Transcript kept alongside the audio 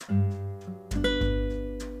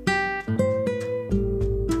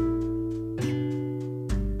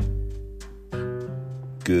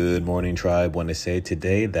Good morning, tribe. Want to say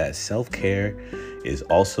today that self-care is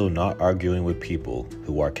also not arguing with people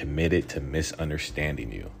who are committed to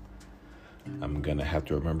misunderstanding you. I'm going to have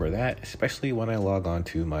to remember that, especially when I log on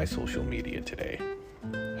to my social media today.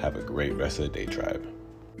 Have a great rest of the day, tribe.